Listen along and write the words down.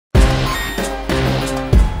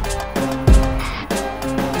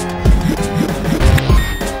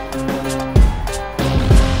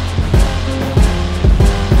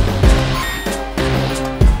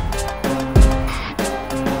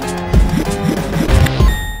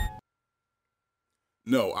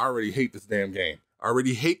No, I already hate this damn game. I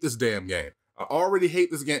already hate this damn game. I already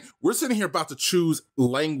hate this game. We're sitting here about to choose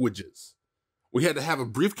languages. We had to have a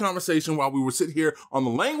brief conversation while we were sitting here on the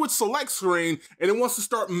language select screen, and it wants to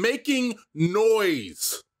start making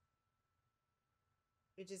noise.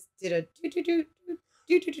 It just did a do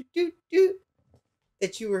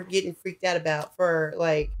that you were getting freaked out about for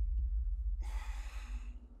like.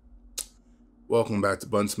 Welcome back to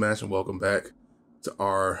Button Smash, and welcome back to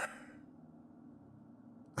our.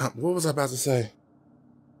 What was I about to say?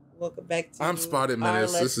 Welcome back to. I'm Spotted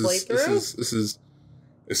Menace. This is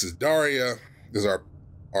Daria. This is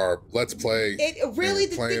our Let's Play. It really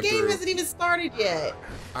the game hasn't even started yet.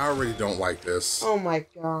 I already don't like this. Oh my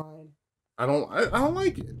god. I don't like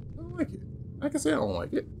it. I don't like it. I can say I don't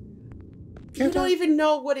like it. You don't even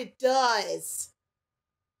know what it does.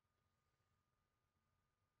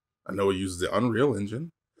 I know it uses the Unreal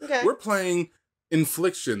Engine. Okay. We're playing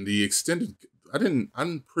Infliction, the extended.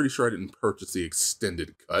 I'm pretty sure I didn't purchase the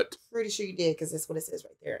extended cut. Pretty sure you did, because that's what it says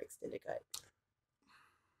right there, extended cut.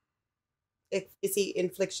 It's the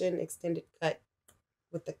Infliction extended cut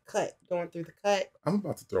with the cut going through the cut. I'm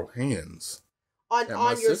about to throw hands on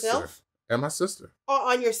yourself. And my sister.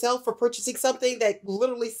 On yourself for purchasing something that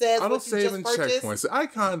literally says auto save and checkpoints. The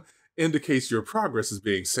icon indicates your progress is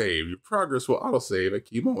being saved. Your progress will auto save at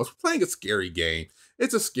key moments. We're playing a scary game.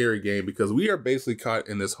 It's a scary game because we are basically caught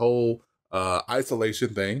in this whole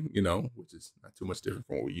isolation thing, you know, which is not too much different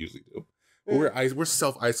from what we usually do. We're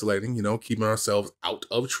self-isolating, you know, keeping ourselves out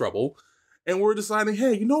of trouble. And we're deciding,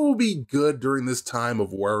 hey, you know what would be good during this time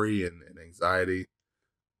of worry and anxiety?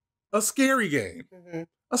 A scary game. Mm-hmm.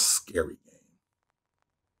 A scary game.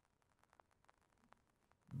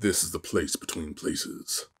 This is the place between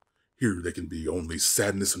places. Here there can be only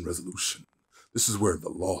sadness and resolution. This is where the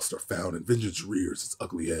lost are found and vengeance rears its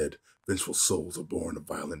ugly head. Vengeful souls are born of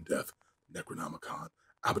violent death. Necronomicon,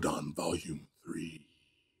 Abaddon, Volume 3.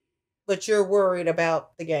 But you're worried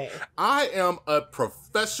about the game. I am a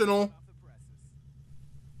professional.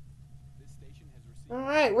 All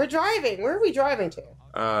right, we're driving. Where are we driving to?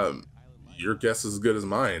 Your guess is as good as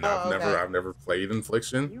mine. Oh, I've never played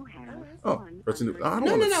Infliction. No, I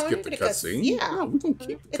don't want to skip the cutscene. Yeah, no, we can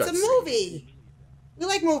keep the it's a movie. We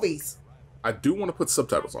like movies. I do want to put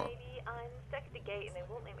subtitles on. I'm stuck at the gate and they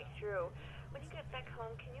won't let me through. When you get back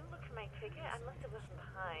home, can you look for my ticket? I must have left them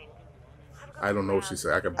behind. I don't know what she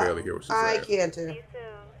said. I can barely hear what she said. I can too. See you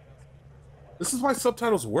soon. This is why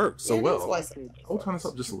subtitles work so well. I'll turn this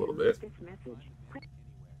up just a little bit.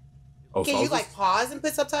 Oh, can you like pause and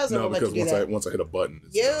put subtitles? No, because once I hit a button.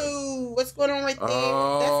 Yo, what's going on right there?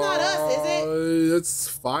 That's not us, is it?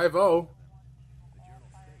 It's 5-0.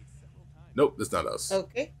 Nope, that's not us.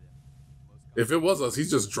 Okay. If it was us,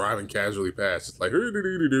 he's just driving casually past. It's like,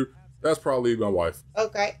 that's probably my wife.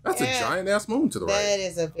 Okay. That's a giant ass moon to the right. That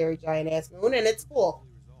is a very giant ass moon, and it's full.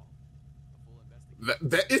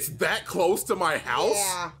 It's that close to my house?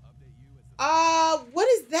 Yeah. What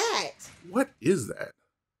is that? What is that?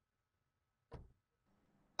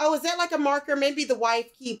 Oh, is that like a marker? Maybe the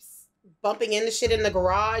wife keeps bumping into shit in the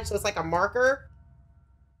garage, so it's like a marker?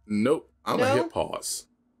 Nope. I'm gonna hit pause.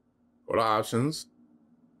 Go to options.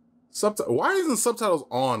 Why isn't subtitles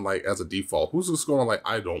on like as a default? Who's just going like,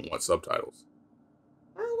 I don't want subtitles?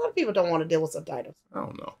 A lot of people don't want to deal with subtitles. I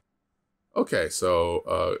don't know. Okay,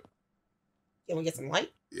 so can we get some light?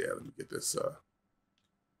 Yeah, let me get this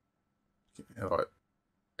how do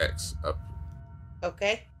I X up.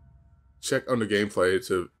 Okay. Check on the gameplay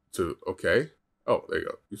to okay. Oh, there you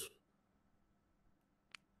go.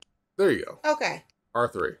 There you go. Okay.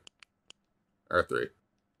 R3.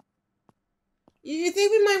 You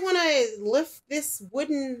think we might want to lift this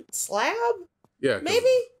wooden slab? Yeah. Maybe?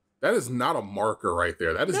 That is not a marker right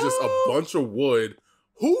there. That is just a bunch of wood.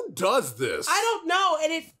 Who does this? I don't know,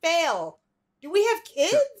 and it fell. Do we have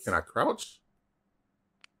kids? Can I crouch?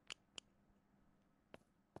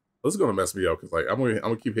 This is gonna mess me up because like I'm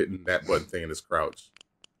gonna keep hitting that button thing and this crouch.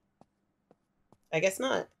 I guess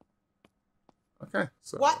not. Okay.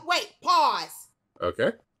 So what? Wait. Pause.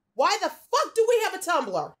 Okay. Why the fuck do we have a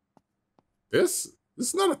Tumblr? This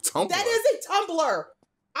is not a Tumblr. That is a Tumblr.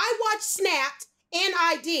 I watch Snapped and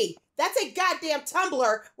ID. That's a goddamn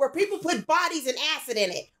Tumblr where people put bodies and acid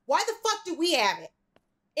in it. Why the fuck do we have it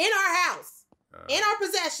in our house, in our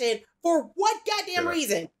possession, for what goddamn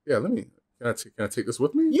reason? Yeah. Can I take this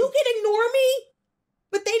with me? You can ignore me,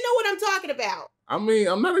 but they know what I'm talking about. I mean,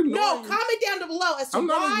 I'm not ignoring No, comment down below as to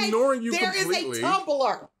not ignoring you there completely. is a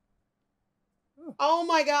Tumblr. Oh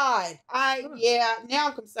my god. Yeah, now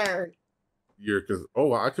I'm concerned.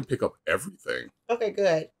 I can pick up everything. Okay,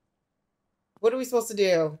 good. What are we supposed to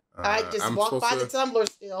do? I just walk by the Tumblr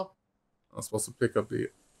still. I'm supposed to pick up the...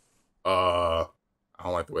 I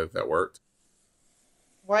don't like the way that worked.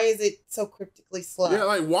 Why is it so cryptically slow? Yeah,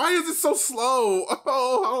 like, why is it so slow?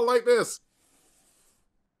 Oh, I don't like this.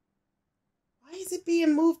 Why is it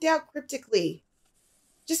being moved out cryptically?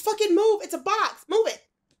 Just fucking move. It's a box. Move it.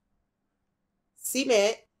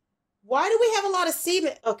 Cement. Why do we have a lot of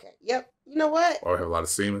cement? Okay, yep. You know what? Oh, I have a lot of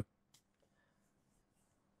semen.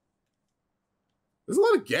 There's a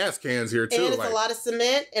lot of gas cans here, too. And it's like, a lot of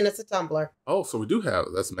cement, and it's a tumbler. Oh, so we do have...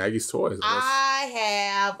 That's Maggie's toys. I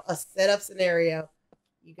have a setup scenario.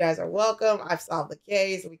 You guys are welcome. I've solved the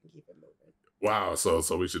case. We can keep it moving. Wow, so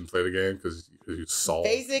we shouldn't play the game because you solved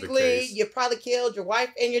Basically, the case. you probably killed your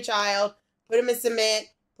wife and your child, put them in cement,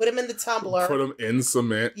 put them in the tumbler. Put them in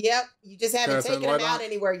cement. Yep, you just haven't taken them out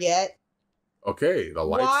anywhere yet. Okay, the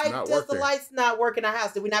light's Why not does working. the lights not work in our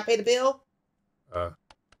house? Did we not pay the bill?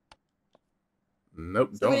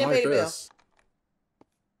 Nope, So we don't didn't like pay the bill. this.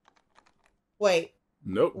 Wait,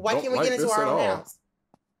 Nope, why don't can't we like get into this our at own all. house?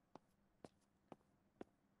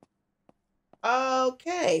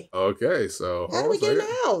 Okay. Okay, so... How do we get in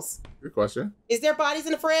the house? Good question. Is there bodies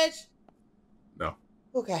in the fridge? No.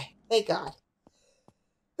 Okay, thank God.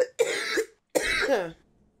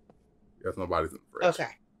 There's nobody's in the fridge.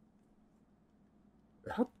 Okay.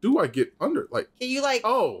 How do I get under? Like, Can you like...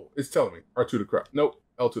 oh, it's telling me. R2 to crouch. Nope,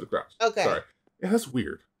 L2 to crouch. Okay. Sorry. Yeah, that's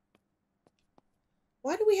weird.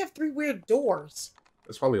 Why do we have 3 weird doors?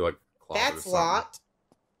 That's probably like a closet or That's something. locked.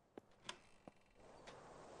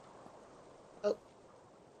 Oh.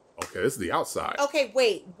 Okay, this is the outside. Okay,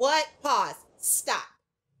 wait. What? Pause. Stop.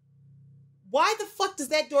 Why the fuck does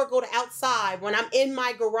that door go to outside when I'm in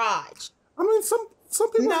my garage? I mean, some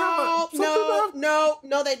people have... No,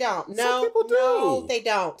 they don't. No, Some people do. No, they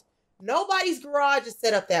don't. Nobody's garage is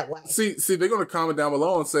set up that way. See, they're going to comment down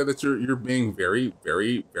below and say that you're being very,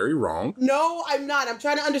 very, very wrong. No, I'm not. I'm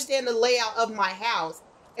trying to understand the layout of my house.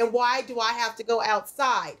 And why do I have to go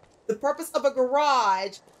outside? The purpose of a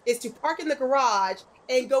garage is to park in the garage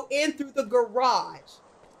and go in through the garage.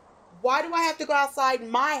 Why do I have to go outside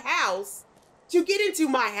my house to get into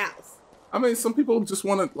my house? I mean, some people just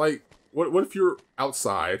want to, like, what if you're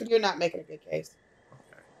outside? You're not making a good case.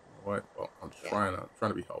 Okay. What? Well, I'm trying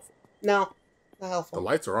to be helpful. No, not helpful. The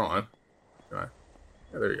lights are on. Okay.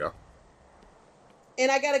 Yeah, there you go.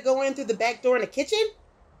 And I gotta go in through the back door in the kitchen?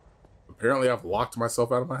 Apparently, I've locked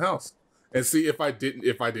myself out of my house. And see, if I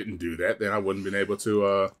didn't do that, then I wouldn't have been able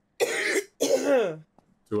to. I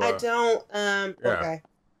don't. Yeah. Okay.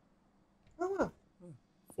 Oh well.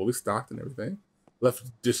 Fully stocked and everything. Left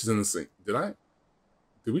dishes in the sink.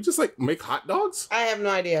 Did we just like make hot dogs? I have no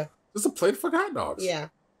idea. Just a plate of fucking hot dogs. Yeah.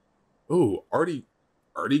 Ooh, Artie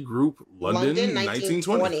Group, London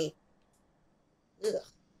 1920. Ugh.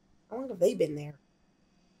 How long have they been there?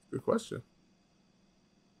 Good question.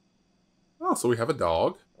 Oh, so we have a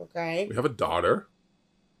dog. Okay. We have a daughter.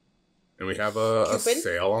 And we have a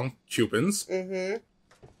sale on coupons. Mm-hmm.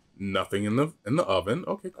 Nothing in the oven.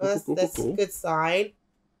 Okay, cool. That's a good sign.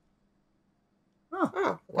 Oh,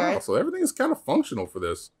 okay. Wow, so everything is kind of functional for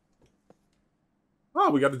this.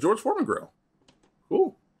 Oh, we got the George Foreman grill.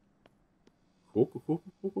 Cool. Cool.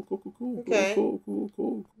 Okay.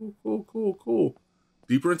 Cool.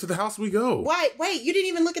 Deeper into the house we go. Wait, you didn't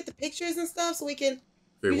even look at the pictures and stuff so we can...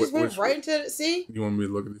 Okay, you just went right into it, see? You want me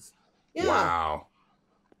to look at this? Yeah. Wow.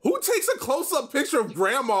 Who takes a close-up picture of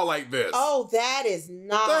grandma like this? Oh, that is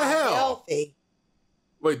not The hell? healthy.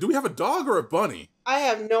 Wait, do we have a dog or a bunny? I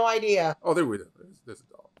have no idea. Oh, there we go. There's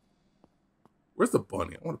a dog. Where's the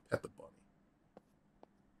bunny? I want to pet the bunny.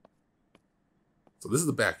 So this is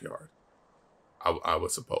the backyard, I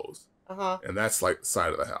would suppose. Uh-huh. And that's like the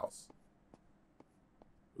side of the house.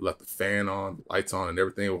 We left the fan on, the lights on, and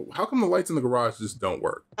everything. How come the lights in the garage just don't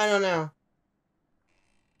work? I don't know.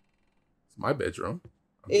 It's my bedroom,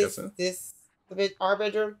 I'm Is guessing. this our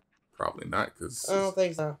bedroom? Probably not, because... I don't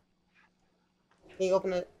think so. Can you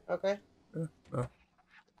open it? Okay. Yeah, no.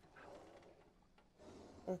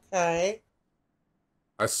 Okay.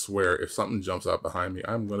 I swear, if something jumps out behind me,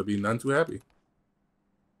 I'm going to be none too happy.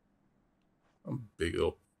 I'm a big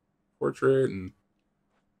old portrait, and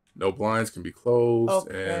no blinds can be closed,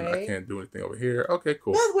 and I can't do anything over here. Okay,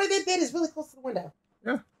 cool. No, where that bed is really close to the window.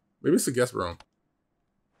 Yeah, maybe it's a guest room.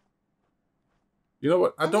 You know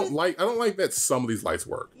what? I don't like that some of these lights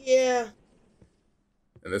work. Yeah.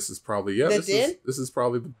 And this is probably the den? This is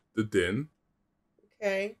probably the den.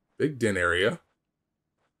 Okay. Big den area.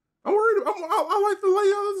 I'm worried. I like the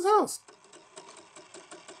layout of this house.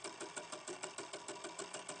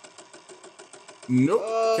 Nope.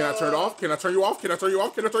 Can I turn it off? Can I turn you off? Can I turn you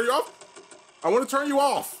off? Can I turn you off? I want to turn you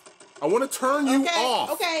off. I want to turn you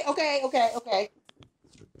off. Okay.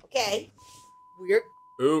 weird.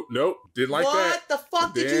 Ooh, nope. Didn't like that. What the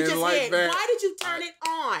fuck did you Didn't just like hit? that. Why did you turn it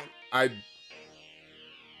on? I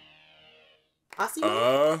see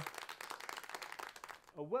you.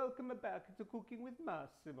 Welcome back to Cooking with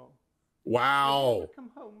Massimo. Wow.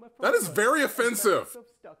 That is very offensive.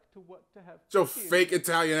 Joe, fake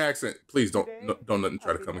Italian accent. Please don't let me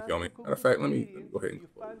try to come and kill me. Matter of fact, let me go ahead and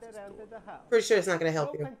close this door. Pretty sure it's not going to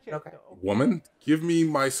help you. Okay. Woman, give me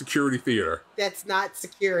my security theater. That's not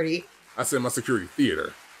security. I said my security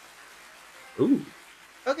theater. Ooh.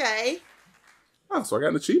 Okay. Oh, so I got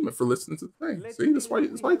an achievement for listening to the thing. See, that's why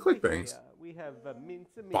you click things. We have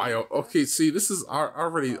Bio. Okay, see, this is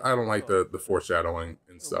already. I don't like the foreshadowing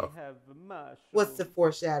and stuff. What's the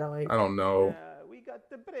foreshadowing? I don't know. We got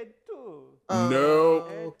the bread too.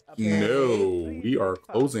 No, okay. no, we are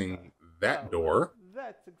closing that door.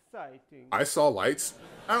 That's exciting. I saw lights.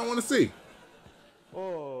 I don't want to see.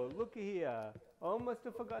 Oh, look here. Almost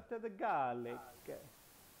forgot the garlic.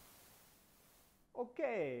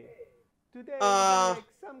 Okay. Today we make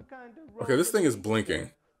some kind of okay, this thing is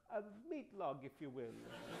blinking. A meat log, if you will.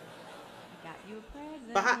 Got you a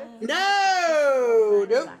present. No!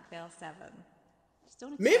 Nope. Blackbell 7. Just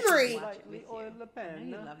don't Memory. watch it with you. I know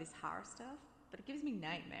you love this horror stuff, but it gives me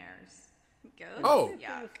nightmares. Go. Oh.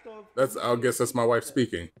 Yuck. I guess that's my wife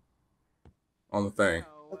speaking on the thing.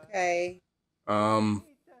 Okay. Go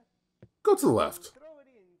to the left.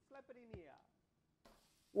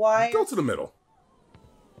 Why? Go to the middle.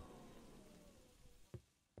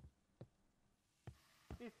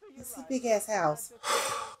 This is a big ass house.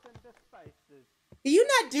 Can you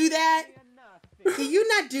not do that? Can you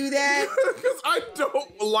not do that? Because I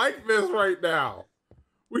don't like this right now.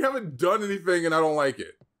 We haven't done anything and I don't like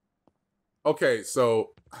it. Okay,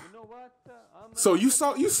 so you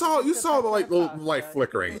saw the little light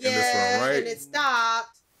flickering in this room, right? And it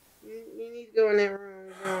stopped. You need to go in that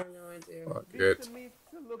room. Fuck it.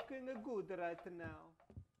 Looking good right now.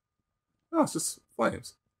 Oh, it's just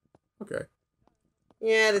flames. Okay.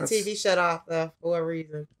 Yeah, the TV shut off though for a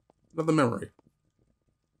reason. Another memory.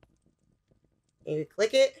 Can you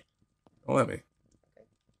click it? Don't let me. Okay.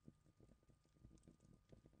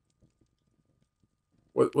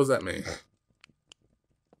 What does that mean?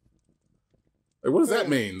 Like, what does that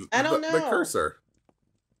mean? I don't know. The cursor.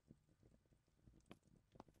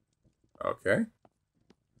 Okay.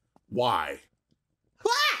 Why?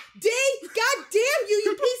 Ah! D! God damn you,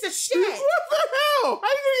 you piece of shit! What the hell? How are you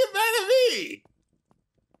gonna get mad at me?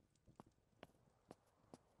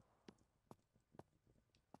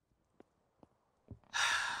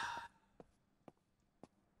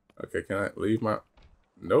 Okay, can I leave my...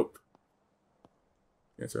 Nope.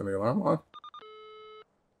 Can't turn the alarm on.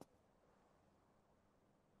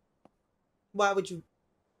 Why would you?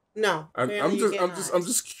 No. I'm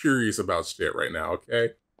just curious about shit right now,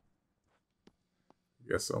 okay?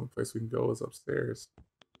 I guess the only place we can go is upstairs.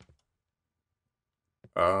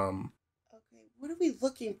 Okay, what are we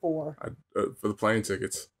looking for? For the plane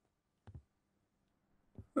tickets.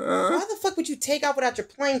 Why the fuck would you take out without your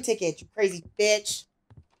plane ticket, you crazy bitch?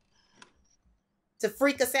 To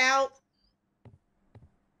freak us out?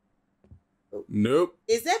 Nope.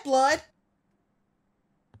 Is that blood?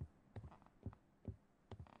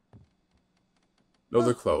 No,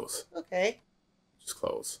 they're closed. Okay. Just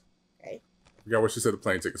close. Okay. I forgot what she said the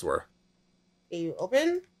plane tickets were. Are you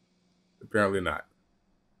open? Apparently not.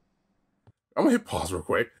 I'm gonna hit pause real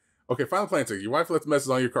quick. Okay, find the plane ticket. Your wife left a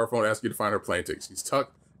message on your car phone asking you to find her plane ticket. She's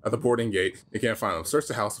tucked at the boarding gate. You can't find them. Search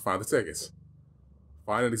the house to find the tickets.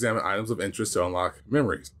 Find and examine items of interest to unlock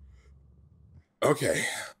memories. Okay.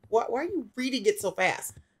 Why are you reading it so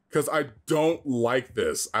fast? Because I don't like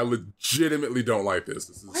this. I legitimately don't like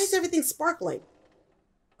this. Why is everything sparkling?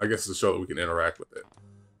 I guess to show that we can interact with it.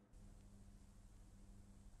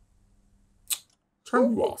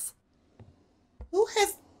 Turn you off. Who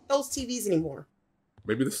has those TVs anymore?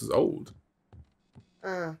 Maybe this is old.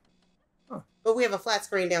 But we have a flat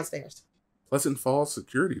screen downstairs. Pleasant Falls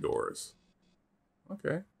security doors.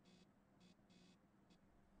 Okay.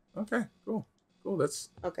 Okay, cool. Cool, that's...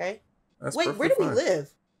 Okay. That's wait, where do we live?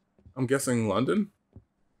 I'm guessing London?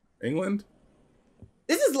 England?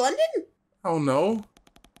 This is London? Oh, no.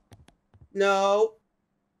 No.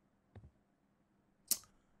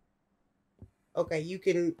 Okay, you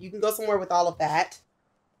can go somewhere with all of that.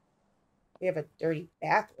 We have a dirty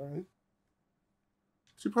bathroom.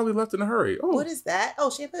 She probably left in a hurry. Oh, what is that? Oh,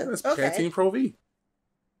 shampoo. That's okay. Pantene Pro V.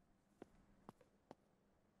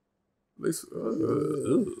 This,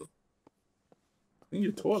 clean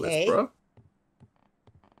your toilets, bro.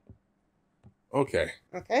 Okay.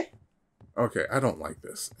 Okay. Okay, I don't like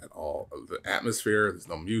this at all. The atmosphere, there's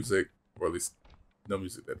no music, or at least no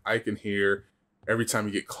music that I can hear. Every time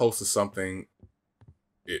you get close to something,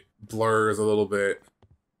 it blurs a little bit.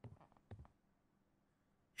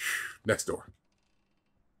 Next door.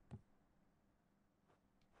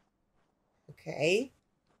 Okay.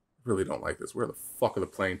 Really don't like this. Where the fuck are the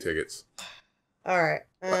plane tickets? All right.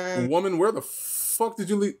 Woman, where the fuck did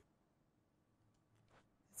you leave?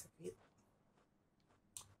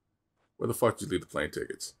 Where the fuck did you leave the plane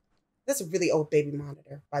tickets? That's a really old baby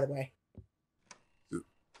monitor, by the way.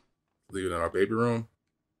 Leave it in our baby room.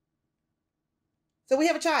 So we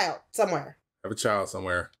have a child somewhere. Have a child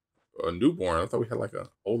somewhere. A newborn. I thought we had like an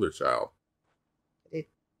older child. I did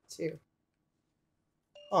too.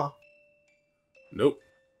 Oh. Nope.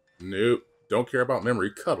 Nope. Don't care about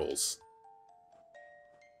memory. Cuddles.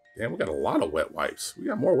 Damn, we got a lot of wet wipes. We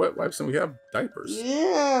got more wet wipes than we have diapers.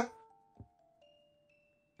 Yeah.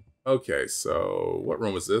 Okay, so what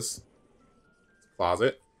room is this?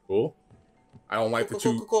 Closet. Cool. I don't like that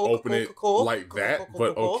you open it like that,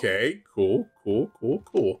 but okay. Cool.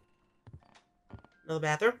 Another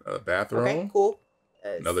bathroom. Another bathroom. Okay, cool.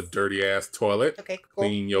 Another dirty ass toilet. Okay, cool.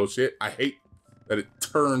 Clean your shit. I hate that it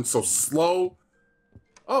turns so slow.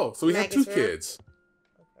 Oh, so we have two kids.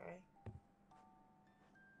 Okay.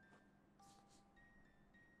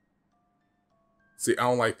 See, I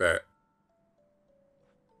don't like that.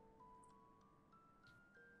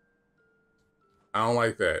 I don't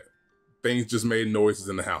like that. Things just made noises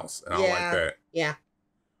in the house, and I don't like that. Yeah.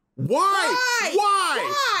 Why?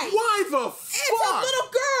 Why the fuck? It's a little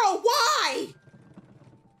girl. Why?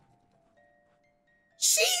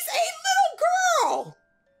 She's a little girl.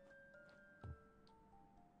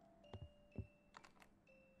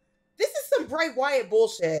 This is some Bray Wyatt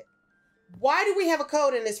bullshit. Why do we have a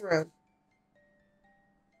code in this room?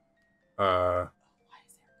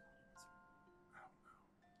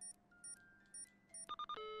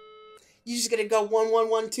 You just gonna go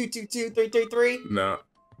 111-222-333? No.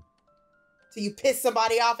 So you piss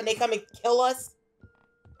somebody off and they come and kill us?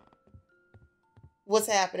 What's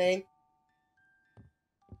happening?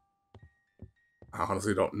 I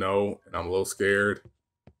honestly don't know, and I'm a little scared.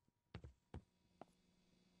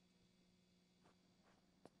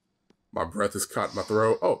 My breath is caught in my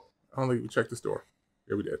throat. Oh, I don't think we checked this door.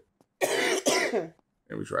 Yeah, we did.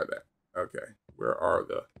 And we tried that. Okay. Where are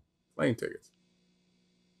the plane tickets?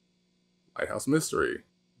 Lighthouse mystery.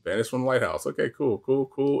 Vanished from the lighthouse. Okay, cool.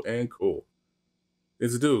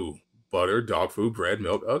 Things to do. Butter, dog food, bread,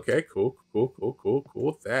 milk. Okay, cool.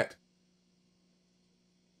 That.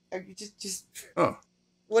 Are you just... Huh.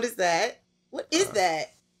 What is that? What is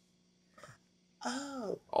that?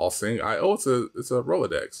 Oh. All sing. It's a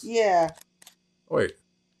Rolodex. Yeah. Oh, wait.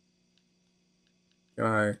 Can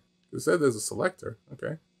I... It said there's a selector.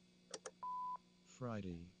 Okay.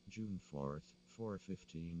 Friday, June 4th,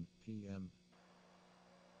 4:15 p.m.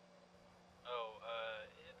 Oh,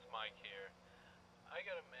 it's Mike here. I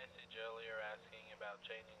got a message earlier asking about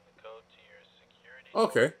changing the code to your security.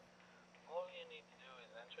 Okay. All you need to do is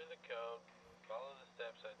enter the code, follow the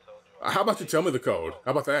steps I told you. How about you tell me the code?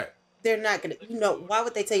 How about that? They're not gonna... You know, why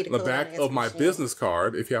would they tell you the The code? back of my business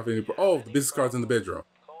card, if you have any... Oh, the business card's in the bedroom.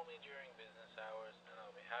 Call me during business hours and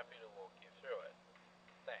I'll be happy to walk you through it.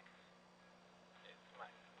 Thanks. It's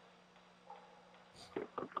Mike.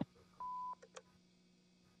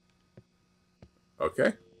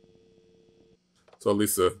 Okay. So at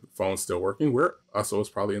least the phone's still working. So it's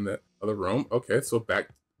probably in that other room. Okay, so back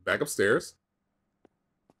upstairs.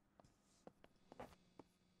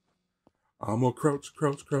 I'm gonna crouch.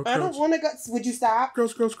 I don't want to go... Would you stop?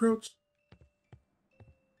 Crouch.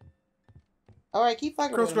 All right, keep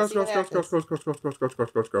fucking with Crouch. me.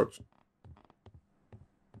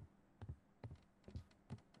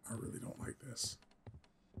 I really don't like this.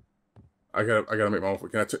 I gotta make my own...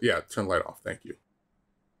 Can I turn the light off? Thank you.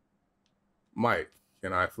 Mike,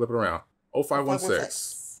 can I flip it around?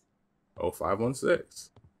 0516.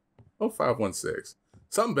 0516.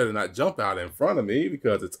 Something better not jump out in front of me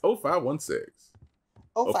because it's 0516.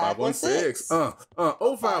 0516.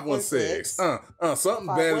 0516. Something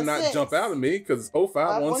better not jump out of me because it's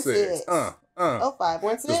 0516.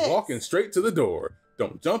 0516. Just walking straight to the door.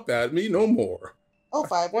 Don't jump at me no more.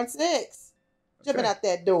 0516. Jumping out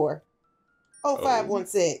that door.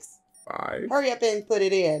 0516. 5. Hurry up and put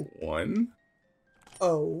it in. 1.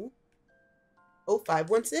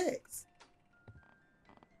 0516.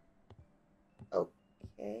 Okay.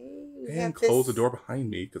 And close the door behind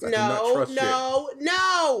me because I do not trust shit.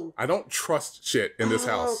 No. I don't trust shit in this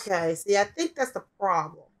house. Okay. See, I think that's the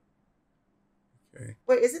problem. Okay.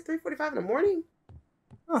 Wait, is it 3:45 in the morning?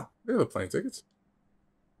 Oh, there are the plane tickets.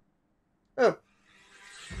 Oh.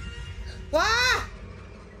 Ah!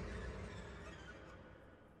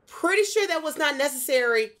 pretty sure that was not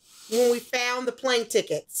necessary when we found the plane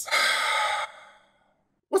tickets.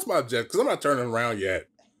 What's my objective? Because I'm not turning around yet.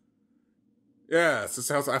 Yes, this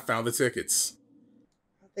house. I found the tickets.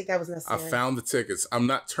 I don't think that was necessary. I found the tickets. I'm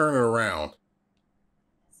not turning around.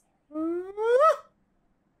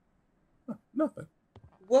 Nothing.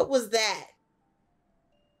 What was that?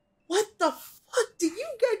 What the fuck do you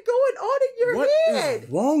got going on in your head? What is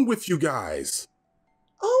wrong with you guys?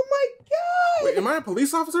 Oh my god! Wait, am I a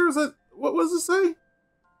police officer? Is that what does it say?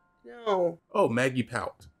 No. Oh, Maggie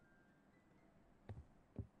Pout.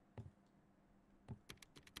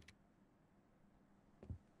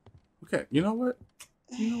 Okay, you know what?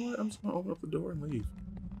 I'm just gonna open up the door and leave.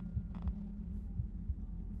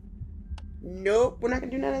 Nope, we're not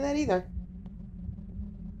gonna do none of that either.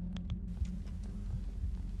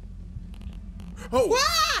 Oh!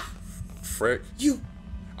 Ah! Frick. You.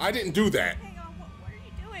 I didn't do that. Hang on, what are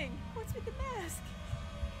you doing? What's with the mask?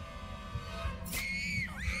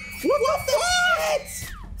 What the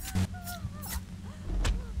shit?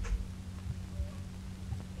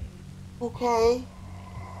 Okay.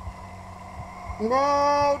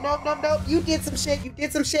 No. You did some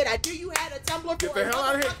shit. I knew you had a Tumblr. Get the hell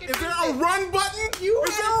out of here. Is there a run button? Is there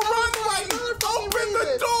a run button? Open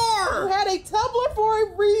the door. You had a Tumblr for a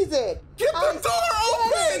reason. Get the door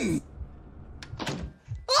open.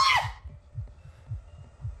 Ah!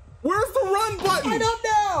 Where's the run button? I don't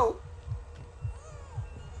know.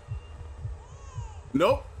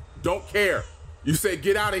 Nope. Don't care. You say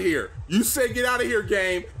get out of here. You say get out of here,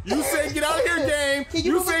 game. You say get out of here, game.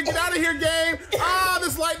 You say get out of here, game. Ah,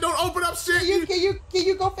 this light don't open up shit. Can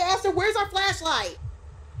you go faster? Where's our flashlight?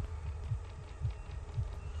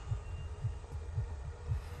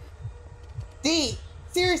 D,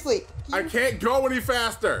 seriously. I can't go any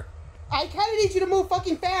faster. I kind of need you to move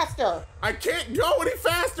fucking faster. I can't go any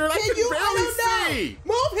faster. I can barely see.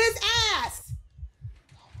 Move his ass.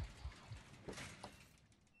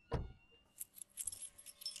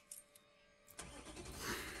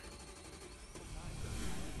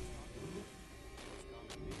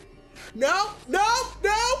 No,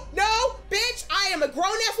 bitch, I am a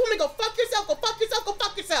grown-ass woman. Go fuck yourself, go fuck yourself, go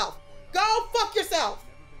fuck yourself. Go fuck yourself.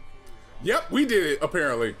 Yep, we did it,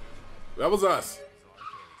 apparently. That was us.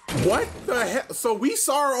 What the hell? So we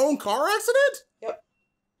saw our own car accident? Yep.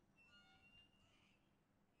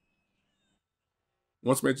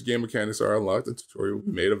 Once major game mechanics are unlocked, the tutorial will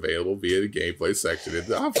be made available via the gameplay section in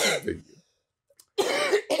the options video.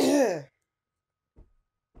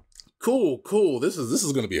 Cool. This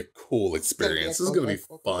is gonna be a cool experience. This is gonna be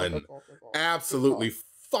fun. Absolutely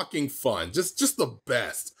fucking fun. Just the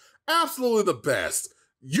best. Absolutely the best.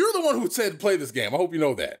 You're the one who said play this game. I hope you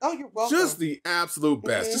know that. Oh, you're welcome. Just the absolute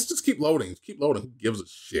best. Mm-hmm. Just keep loading. Keep loading. Who gives a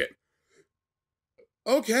shit?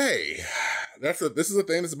 Okay. This is a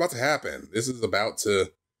thing that's about to happen. This is about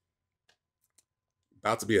to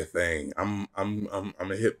be a thing. I'm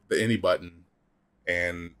gonna hit the any button,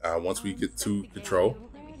 and once we get to control.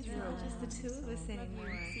 Just the two of us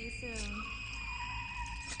anymore. See you soon.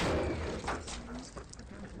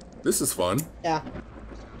 This is fun. Yeah.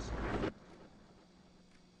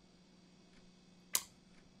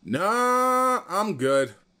 Nah, I'm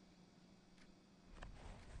good.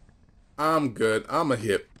 I'ma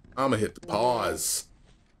hit the pause.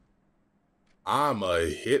 I'ma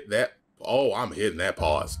hit that. Oh, I'm hitting that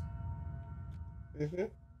pause. Mm-hmm.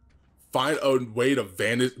 Find a way to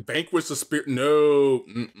vanquish the spirit. No.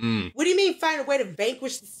 What do you mean find a way to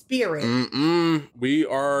vanquish the spirit? We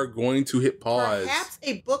are going to hit pause. Perhaps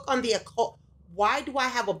a book on the occult. Why do I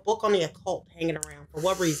have a book on the occult hanging around? For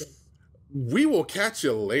what reason? We will catch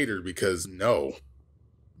you later because no.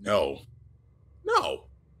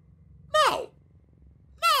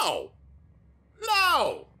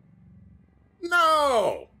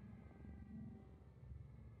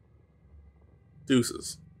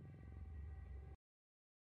 Deuces.